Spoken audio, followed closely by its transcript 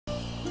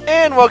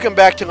And welcome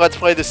back to Let's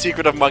Play The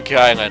Secret of Monkey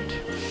Island.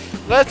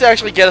 Let's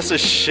actually get us a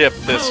ship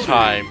this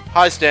time.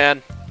 Hi,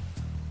 Stan.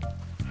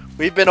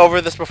 We've been over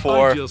this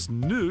before. I just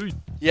knew.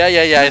 Yeah.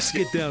 Let's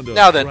get down to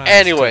now then, brass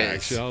anyways.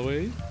 tacks, shall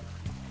we?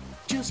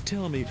 Just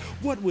tell me,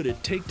 what would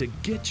it take to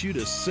get you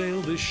to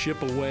sail this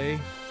ship away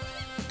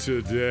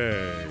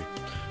today?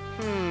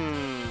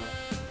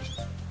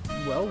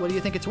 Well, what do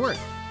you think it's worth?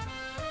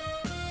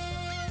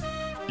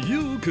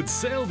 You could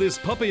sail this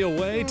puppy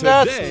away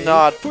That's today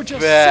not for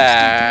just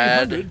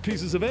bad. 6,300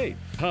 pieces of 8.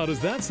 How does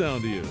that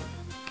sound to you?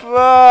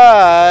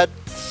 But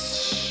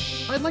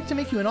I'd like to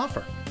make you an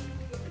offer.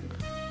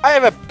 I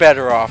have a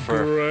better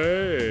offer.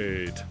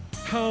 Great.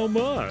 How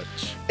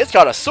much? It's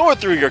got a sword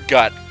through your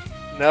gut.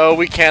 No,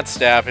 we can't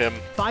stab him.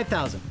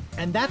 5,000.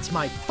 And that's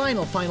my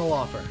final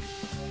offer.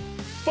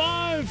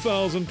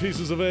 5,000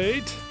 pieces of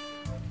 8.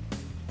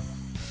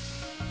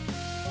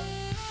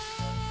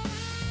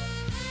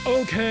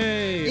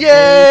 Okay.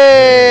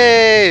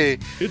 Yay!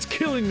 Okay. It's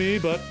killing me,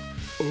 but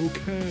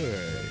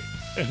okay.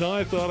 And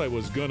I thought I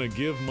was gonna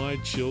give my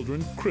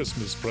children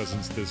Christmas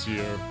presents this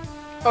year.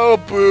 Oh,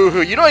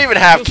 boo-hoo. You don't even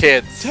have Just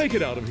kids. Take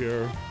it out of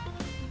here.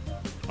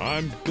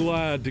 I'm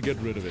glad to get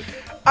rid of it.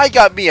 I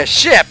got me a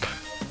ship.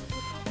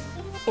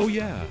 Oh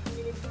yeah.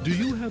 Do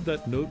you have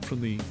that note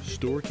from the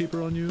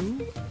storekeeper on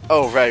you?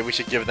 Oh, right. We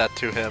should give that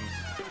to him.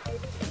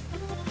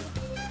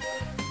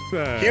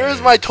 Thanks.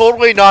 Here's my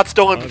totally not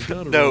stolen I've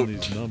got to note. run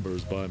these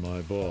numbers by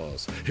my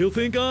boss. He'll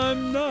think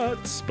I'm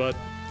nuts, but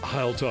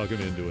I'll talk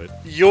him into it.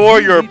 You're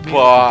You your meet me at the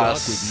dock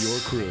boss.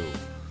 with your crew.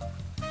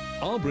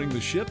 I'll bring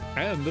the ship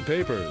and the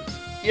papers.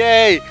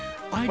 Yay!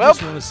 I Well,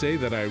 just want to say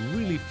that I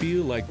really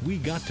feel like we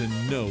got to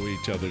know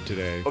each other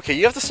today. okay,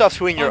 you have to stop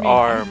swinging your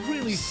arm. I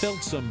really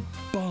felt some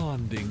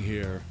bonding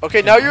here.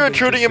 Okay, now And you're I'm going to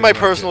intruding in say my that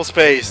personal to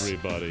space.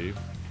 Everybody.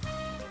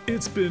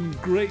 It's been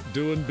great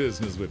doing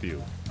business with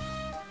you.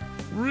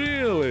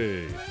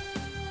 Really.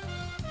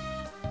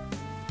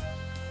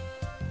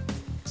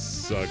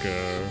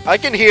 Sucker. I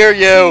can hear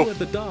See you you. at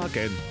the dock,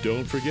 and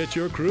don't forget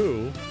your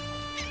crew.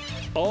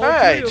 All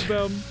Alright. three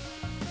of them.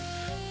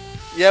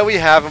 Yeah, we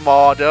have them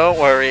all. Don't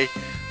worry.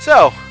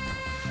 So,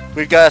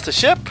 we've got us a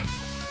ship.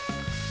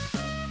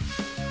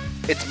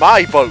 It's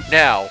my boat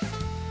now.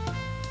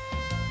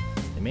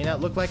 It may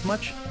not look like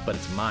much, but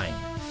it's mine.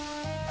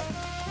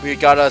 We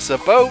got us a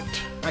boat.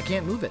 I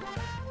can't move it.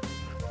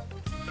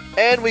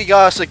 And we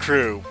got us a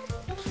crew.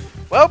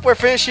 Well, we're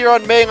finished here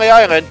on Melee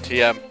Island,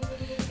 TM.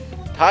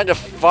 Time to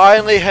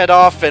finally head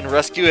off and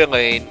rescue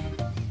Elaine.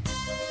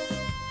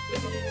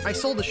 I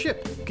sold the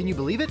ship. Can you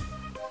believe it?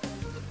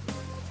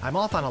 I'm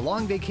off on a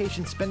long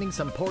vacation spending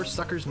some poor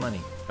sucker's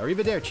money.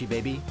 Arrivederci,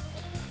 baby.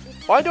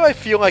 Why do I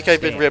feel like I've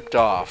been Stan. ripped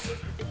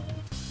off?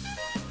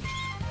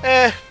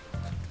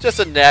 Just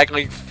a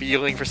nagging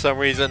feeling for some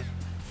reason.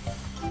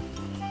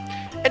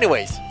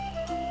 Anyways,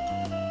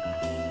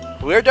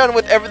 we're done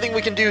with everything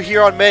we can do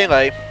here on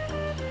Melee.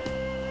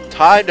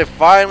 Time to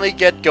finally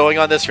get going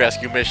on this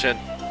rescue mission.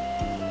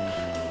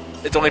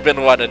 It's only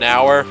been, what, an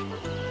hour?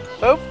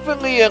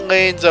 Hopefully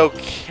Elaine's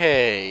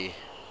okay.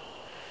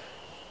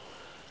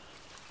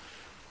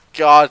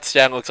 God,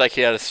 Stan looks like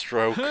he had a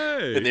stroke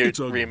Hey, in the it's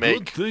a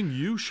remake. good thing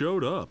you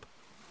showed up.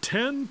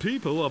 10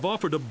 people have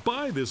offered to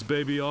buy this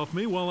baby off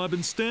me while I've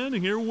been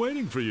standing here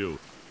waiting for you.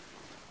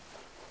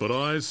 But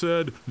I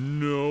said,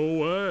 no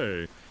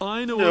way.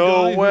 I know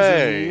No a guy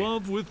way. who's in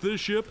love with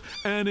this ship,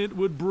 and it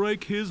would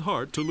break his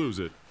heart to lose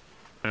it.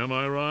 Am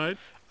I right?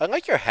 I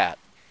like your hat.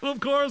 Of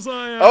course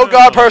I am. Oh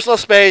God, personal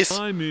space.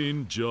 I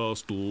mean,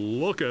 just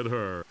look at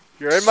her.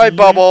 You're in my Sleek,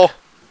 bubble.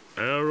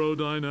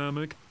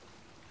 Aerodynamic.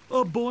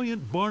 A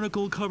buoyant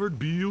barnacle-covered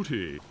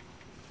beauty.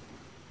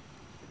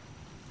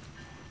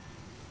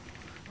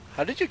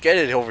 How did you get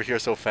it over here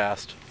so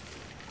fast?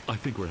 I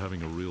think we're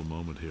having a real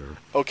moment here.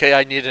 Okay,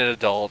 I need an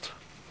adult.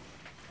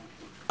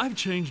 I've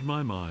changed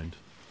my mind.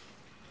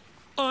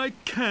 I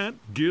can't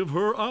give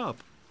her up.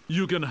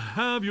 You can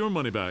have your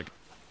money back.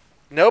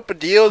 Nope, a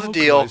deal is a How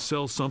deal. could I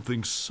sell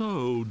something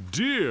so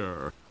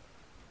dear?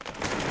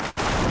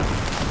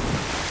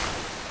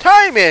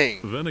 Timing!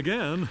 Then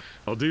again,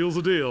 a deal's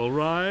a deal,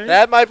 right?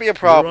 That might be a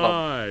problem.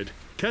 Right.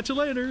 Catch you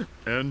later.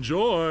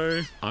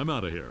 Enjoy. I'm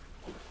out of here.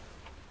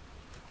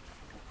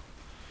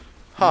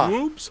 Huh.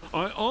 Whoops,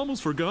 I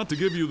almost forgot to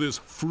give you this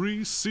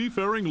free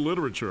seafaring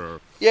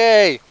literature.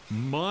 Yay!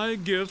 My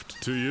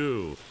gift to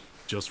you.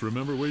 Just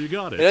remember where you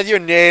got It it. has your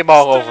name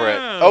all over it.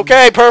 Stan!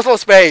 Okay, personal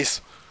space.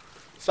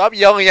 Stop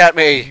yelling at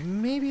me.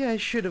 Maybe I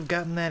should have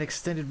gotten that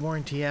extended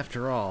warranty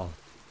after all.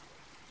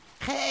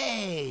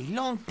 Hey,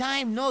 long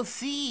time no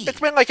see. It's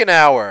been like an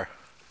hour.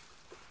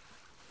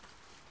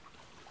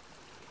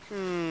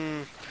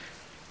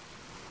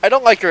 I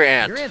don't like your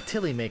aunt. Your Aunt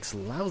Tilly makes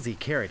lousy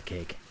carrot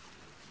cake.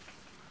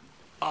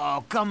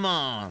 Oh, come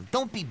on.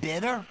 Don't be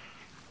bitter.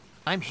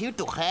 I'm here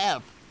to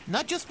help,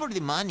 not just for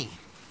the money.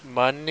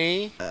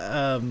 Money?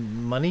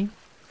 Money?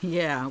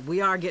 Yeah,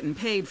 we are getting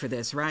paid for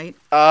this, right?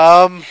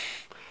 You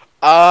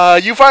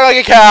fight like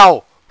a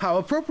cow. How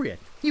appropriate.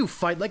 You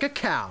fight like a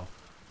cow.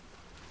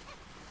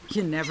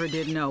 You never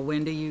did know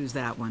when to use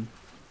that one.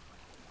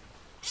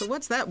 So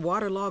what's that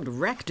waterlogged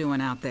wreck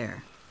doing out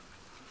there?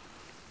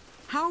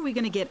 How are we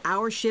going to get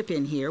our ship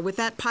in here with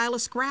that pile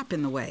of scrap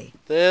in the way?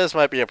 This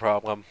might be a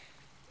problem.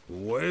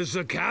 Where's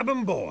the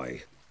cabin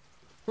boy?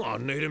 I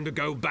need him to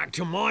go back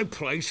to my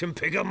place and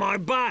pick up my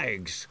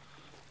bags.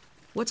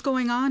 What's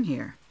going on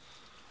here?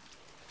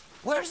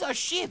 Where's our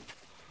ship?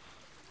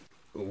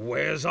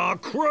 Where's our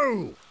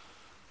crew?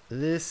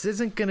 This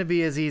isn't gonna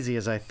be as easy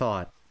as I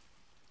thought.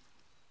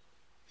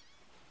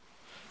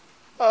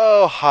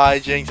 Oh, hi,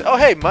 Jinx. Oh,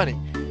 hey, money.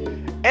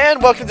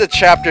 And welcome to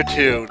Chapter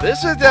 2.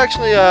 This is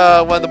actually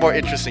one of the more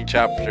interesting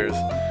chapters.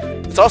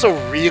 It's also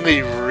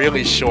really,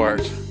 really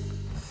short.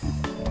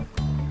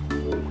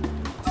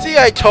 See,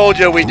 I told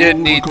you we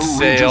didn't need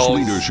sails.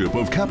 Leadership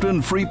of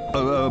Captain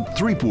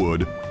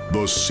Threepwood,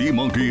 the Sea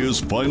Monkey is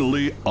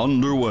finally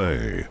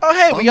underway. Oh,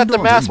 hey, we got the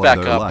mast back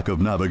by their up. lack of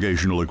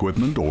navigational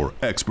equipment or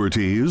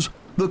expertise,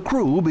 the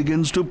crew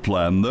begins to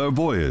plan their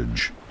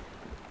voyage.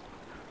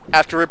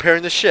 After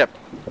repairing the ship.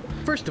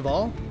 First of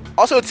all,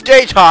 Also, it's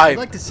daytime. I'd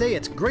like to say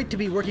it's great to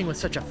be working with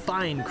such a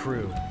fine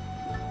crew.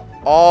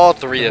 All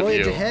three The of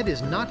voyage you. ahead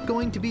is not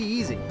going to be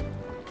easy.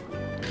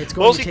 It's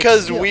going Mostly to take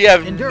because skill, we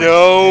have endurance,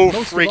 no and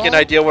most of freaking all,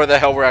 idea where the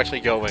hell we're actually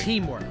going.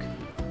 teamwork.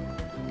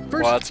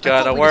 First, Well, it's I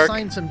thought gotta we'd work.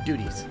 assign some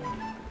duties.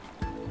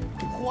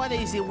 What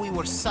is it we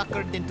were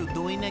suckered into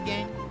doing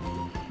again?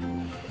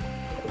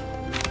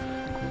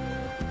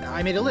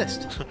 I made a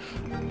list.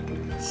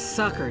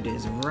 Suckered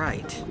is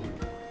right.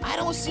 I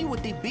don't see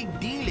what the big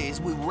deal is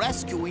with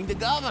rescuing the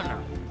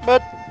governor.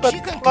 But She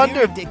can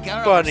Thunder clearly take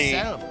care Bunny. of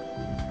herself.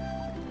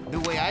 The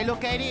way I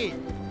look at it,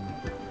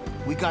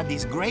 we got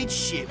this great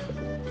ship.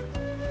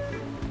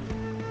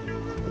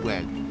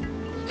 Well,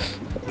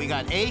 we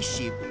got a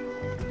ship.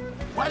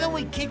 Why don't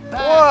we kick back,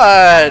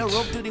 tie a What?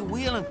 rope to the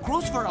wheel, and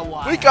cruise for a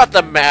while? We got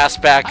the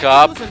mast back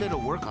I up. could use a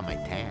little work on my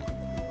tan.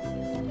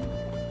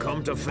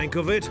 Come to think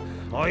of it,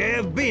 I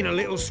have been a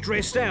little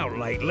stressed out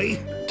lately.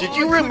 Did I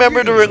you could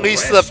remember to use a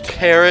release the rest.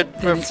 parrot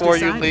Then it's before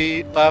you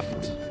decided.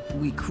 left?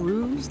 We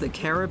cruise the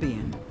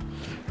Caribbean.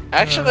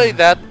 Actually,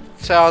 that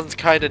sounds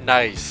kind of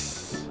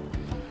nice.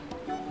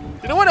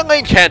 You know what?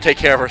 Elaine can't take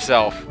care of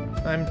herself.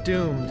 I'm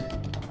doomed.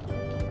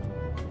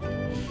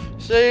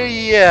 So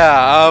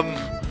yeah,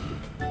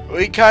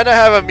 we kind of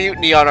have a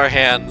mutiny on our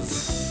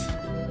hands.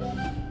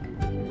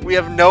 We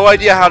have no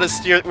idea how to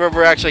steer where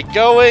we're actually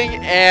going,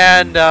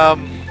 and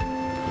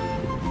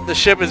the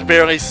ship is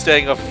barely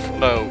staying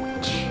afloat.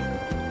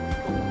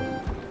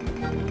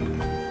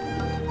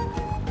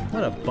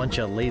 What a bunch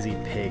of lazy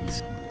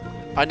pigs.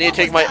 I need What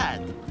to take was my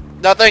that?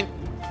 nothing.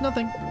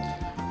 Nothing.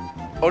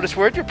 Otis,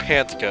 where'd your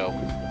pants go?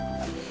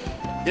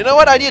 You know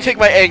what? I need to take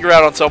my anger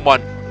out on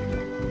someone.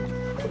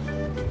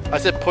 I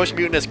said push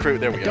mutinous crew.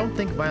 There we I go. don't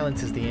think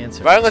violence is the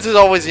answer. Violence is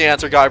always the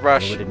answer, Although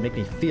Guybrush. it'd make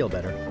me feel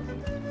better.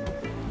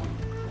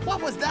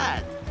 What was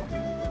that?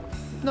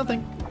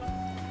 Nothing.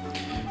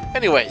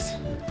 Anyways,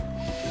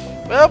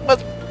 well,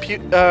 let's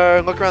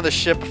look around the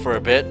ship for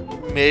a bit.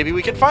 Maybe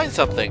we can find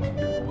something.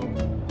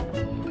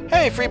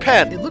 Hey, free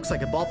pen. It looks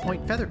like a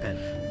ballpoint feather pen.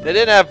 They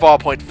didn't have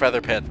ballpoint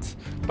feather pens.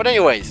 But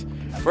anyways,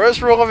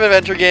 first rule of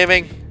adventure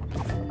gaming: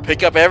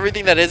 pick up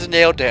everything that isn't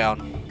nailed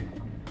down.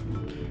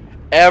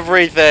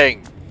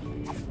 Everything,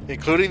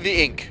 including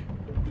the ink.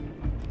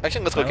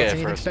 Actually, let's I look don't at see it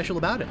anything first. special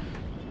about it.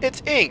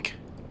 It's ink.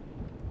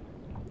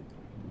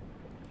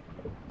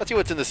 Let's see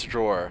what's in this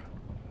drawer.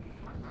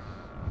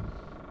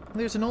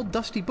 There's an old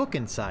dusty book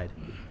inside.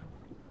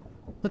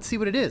 Let's see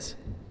what it is.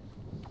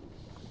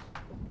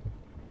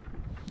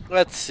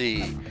 Let's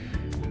see.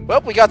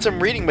 Well, we got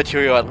some reading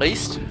material at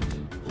least.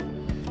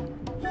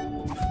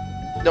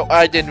 No,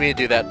 I didn't mean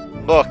to do that.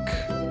 Look,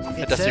 a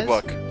It dusty says,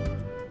 book.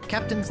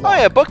 Captain's Oh, Log,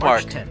 yeah,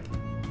 bookmark. March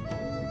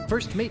 10th.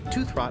 First mate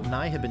Toothrot and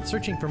I have been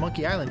searching for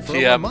Monkey Island for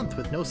over TM. a month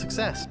with no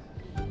success.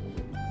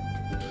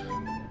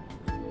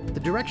 The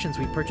directions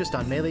we purchased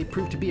on Melee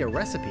proved to be a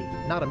recipe,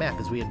 not a map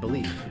as we had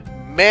believed.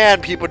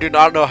 Man, people do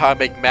not know how to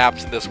make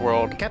maps in this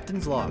world.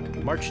 Captain's Log,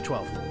 March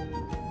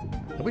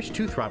 12th. I wish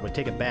Toothrot would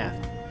take a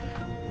bath.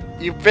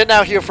 You've been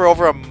out here for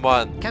over a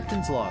month.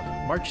 Captain's Log,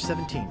 March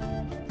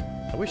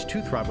 17th. I wish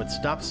Toothrot would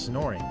stop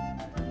snoring.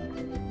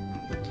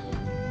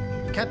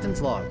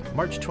 Captain's Log,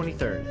 March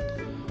 23rd.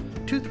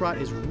 Toothrot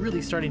is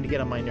really starting to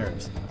get on my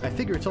nerves. I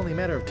figure it's only a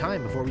matter of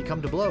time before we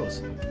come to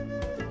blows.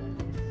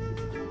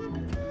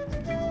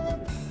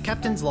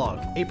 Captain's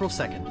Log, April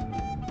 2nd.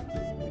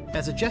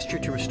 As a gesture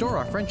to restore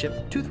our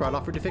friendship, Toothrot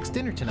offered to fix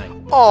dinner tonight.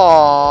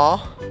 Aww.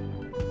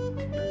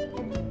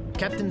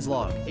 Captain's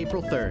Log,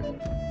 April 3rd.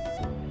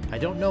 I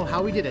don't know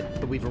how we did it,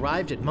 but we've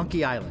arrived at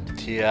Monkey Island.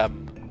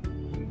 TM.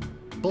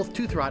 Both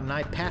Toothrot and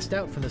I passed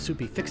out from the soup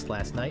he fixed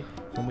last night.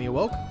 When we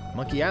awoke,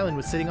 Monkey Island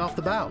was sitting off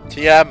the bow.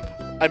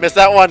 TM. I missed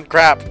that one.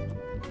 Crap.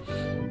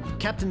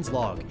 Captain's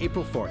Log,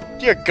 April 4th.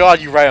 Dear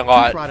God, you write a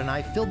lot. Toothrot and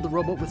I filled the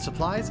rowboat with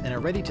supplies and are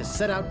ready to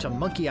set out to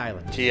Monkey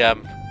Island.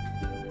 TM.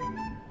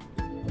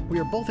 We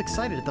are both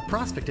excited at the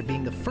prospect of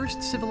being the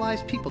first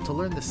civilized people to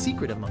learn the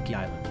secret of Monkey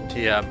Island.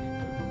 TM.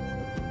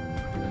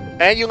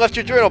 And you left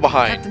your journal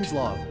behind. Captain's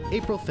Log,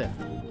 April 5th.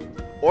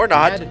 Or I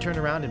not. had to turn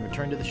around and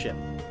return to the ship.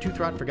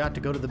 Toothrot forgot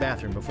to go to the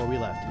bathroom before we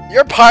left.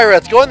 You're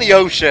pirates! Go in the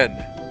ocean!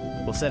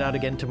 We'll set out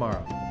again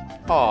tomorrow.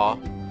 Aw.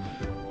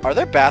 Are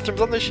there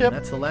bathrooms on the ship?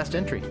 That's the last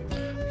entry.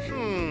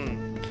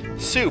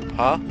 Soup,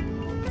 huh?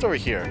 What's over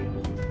here?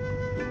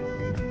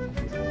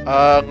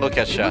 Look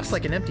at It chest. looks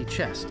like an empty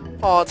chest.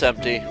 Oh, it's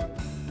empty.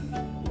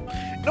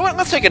 You know what?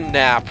 Let's take a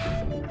nap.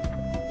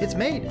 It's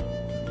made.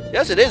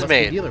 Yes, it is Must be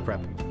made. dealer prep.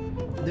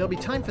 There'll be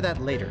time for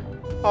that later.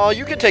 Oh,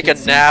 you can take a It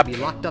seems nap. to be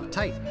locked up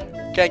tight.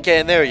 Can't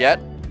get in there yet.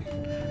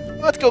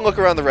 Let's go look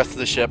around the rest of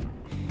the ship.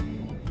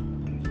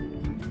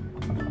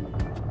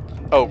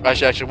 Oh, I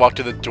should actually walk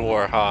to the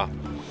door, huh?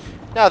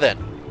 Now then,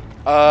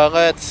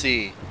 let's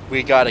see.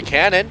 We got a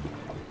cannon.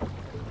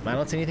 I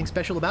don't see anything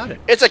special about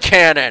it. It's a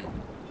cannon.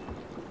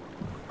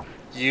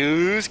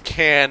 Use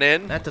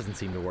cannon. That doesn't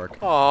seem to work.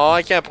 Oh,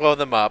 I can't blow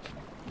them up.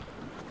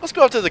 Let's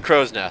go up to the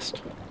crow's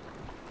nest.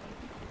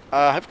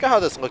 I forgot how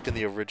this looked in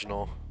the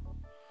original.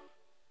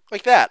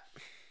 Like that.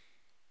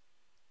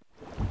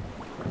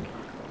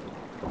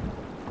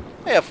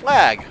 Hey, a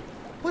flag.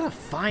 What a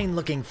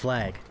fine-looking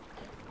flag.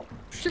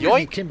 Shivers me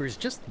Yoink. timbers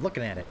just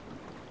looking at it.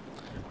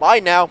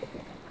 Mine now.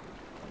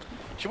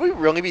 Should we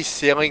really be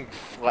sailing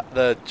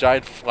the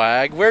giant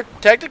flag? We're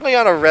technically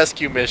on a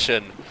rescue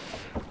mission.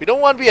 We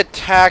don't want to be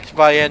attacked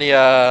by any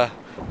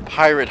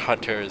pirate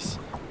hunters.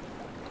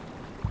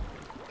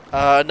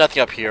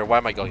 Nothing up here. Why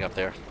am I going up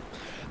there?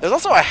 There's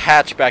also a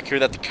hatch back here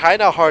that's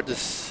kind of hard to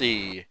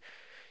see.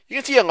 You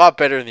can see a lot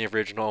better in the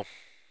original.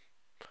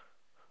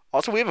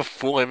 Also, we have a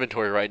full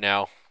inventory right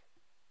now.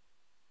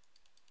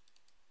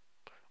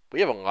 We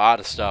have a lot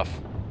of stuff.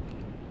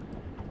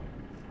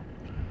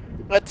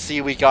 Let's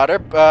see, we got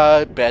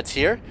our beds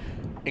here,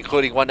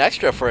 including one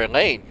extra for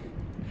Elaine.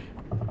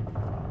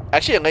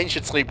 Actually, Elaine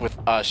should sleep with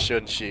us,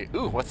 shouldn't she?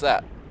 Ooh, what's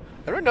that?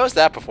 I never noticed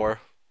that before.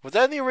 Was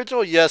that in the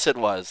original? Yes, it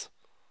was.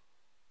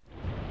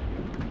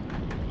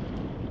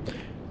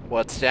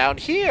 What's down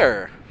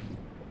here?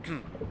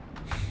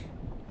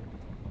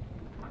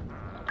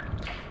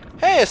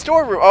 Hey, a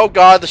storeroom. Oh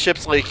god, the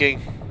ship's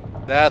leaking.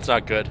 That's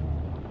not good.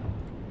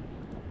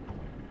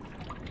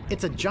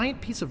 It's a giant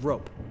piece of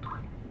rope.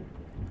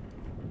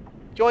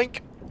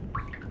 Yoink.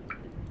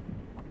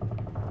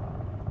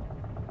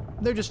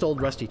 They're just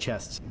old rusty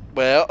chests.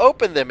 Well,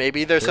 open them.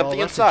 Maybe there's They're all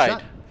something rusted inside.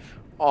 shut.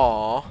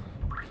 Aw.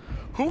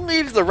 Who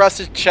leaves the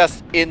rusted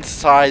chest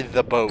inside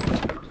the boat?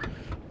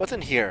 What's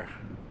in here?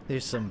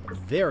 There's some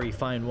very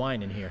fine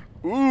wine in here.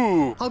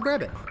 Ooh. I'll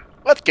grab it.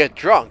 Let's get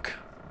drunk.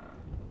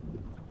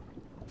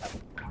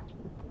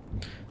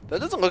 That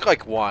doesn't look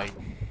like wine.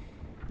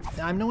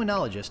 I'm no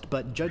enologist,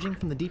 but judging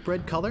from the deep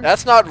red color,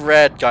 That's not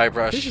red, this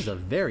Guybrush. is a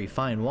very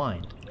fine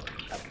wine.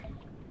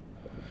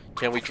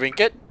 Can we drink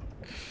it?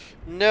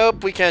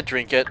 Nope, we can't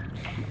drink it.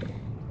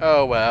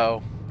 Oh,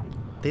 well.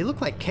 They look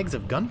like kegs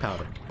of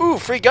gunpowder. Ooh,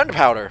 free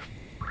gunpowder.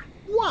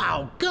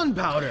 Wow,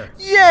 gunpowder!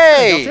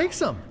 Yay! I'll take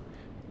some.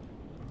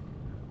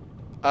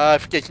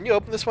 Okay, can you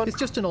open this one? It's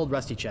just an old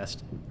rusty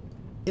chest.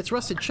 It's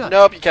rusted shut.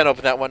 Nope, you can't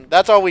open that one.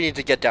 That's all we need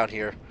to get down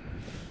here.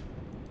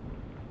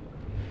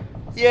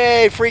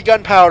 Yay, free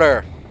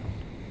gunpowder.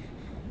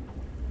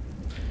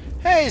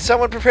 Hey,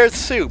 someone prepared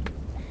soup.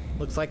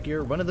 Looks like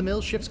you're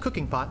run-of-the-mill ship's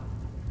cooking pot.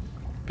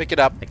 Pick it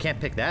up. I can't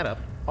pick that up.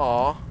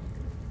 Aw.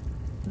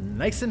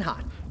 Nice and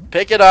hot.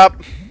 Pick it up.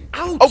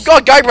 Ouch! Oh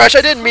god, Guybrush,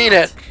 I didn't mean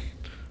it.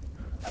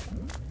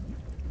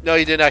 No,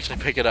 you didn't actually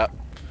pick it up.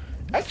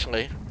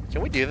 Actually,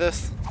 can we do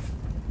this?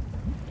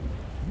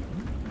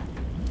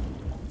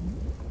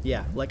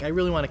 Yeah, like I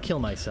really want to kill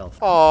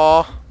myself.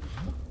 Aw.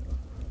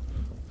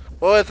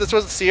 Well, if this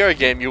was a Sierra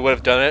game, you would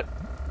have done it.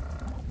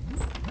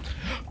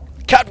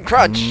 Captain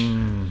Crunch!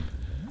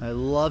 I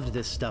loved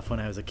this stuff when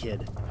I was a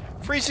kid.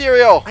 Free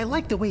cereal! I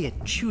like the way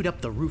it chewed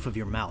up the roof of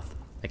your mouth.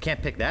 I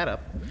can't pick that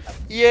up.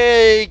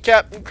 Yay,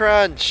 Captain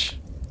Crunch!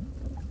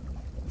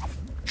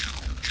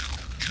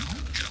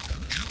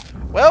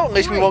 Well, at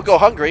least we won't go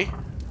hungry.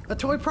 A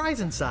toy prize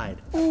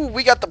inside. Ooh,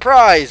 we got the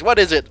prize! What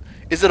is it?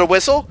 Is it a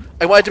whistle?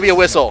 I want it to be a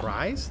whistle.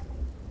 Prize?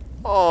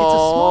 Aww. It's a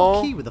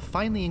small key with a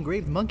finely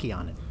engraved monkey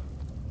on it.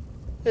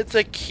 It's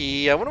a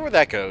key. I wonder where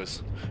that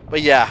goes.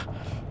 But yeah,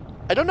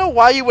 I don't know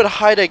why you would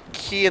hide a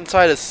key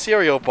inside a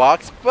cereal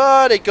box,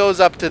 but it goes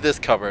up to this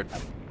cupboard.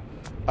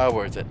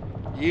 Where is it?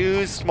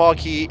 Use small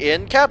key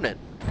in cabinet.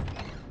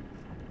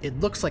 It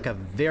looks like a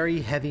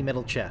very heavy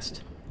metal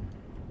chest.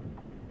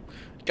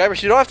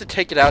 Guybrush, you don't have to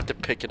take it out to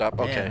pick it up.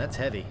 Okay. Man, that's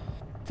heavy.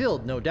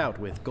 Filled, no doubt,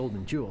 with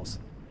golden jewels.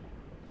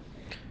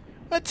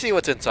 Let's see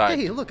what's inside.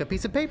 Hey, look, a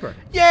piece of paper.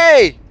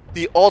 Yay!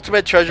 The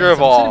ultimate treasure And of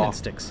some all. cinnamon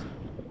sticks.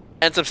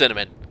 And some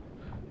cinnamon.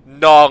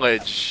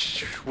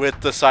 Knowledge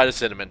with the side of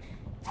cinnamon.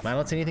 I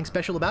don't see anything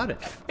special about it.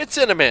 It's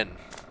cinnamon.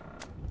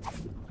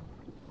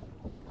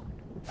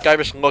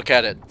 Guybrush, look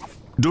at it.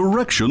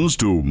 Directions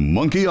to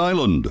Monkey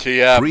Island.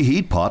 TM.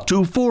 Preheat pot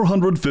to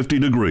 450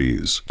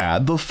 degrees.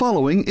 Add the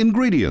following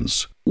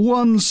ingredients.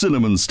 1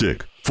 cinnamon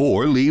stick,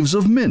 4 leaves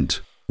of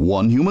mint,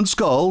 1 human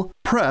skull,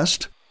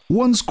 pressed,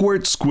 1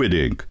 squirt squid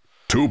ink,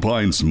 2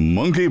 pints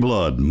monkey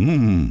blood,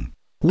 1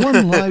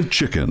 live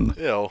chicken,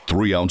 Ew.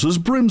 3 ounces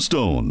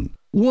brimstone,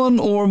 one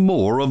or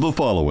more of the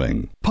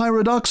following: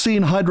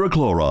 pyridoxine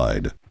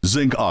hydrochloride,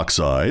 zinc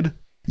oxide,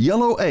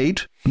 yellow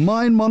 8,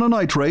 mine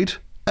mononitrate,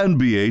 and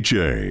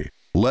BHA.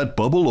 Let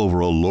bubble over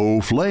a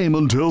low flame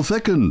until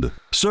thickened.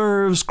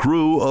 Serves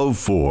crew of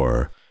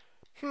 4.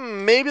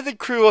 Maybe the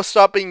crew will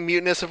stop being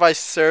mutinous if I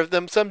serve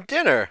them some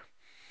dinner.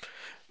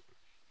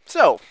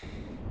 So,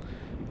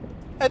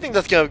 I think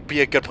that's going to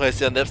be a good place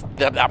to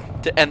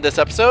end this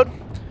episode.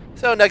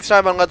 So next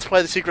time on Let's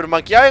Play The Secret of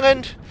Monkey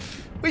Island,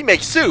 we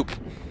make soup.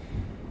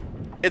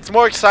 It's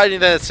more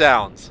exciting than it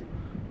sounds.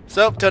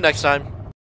 So, till next time.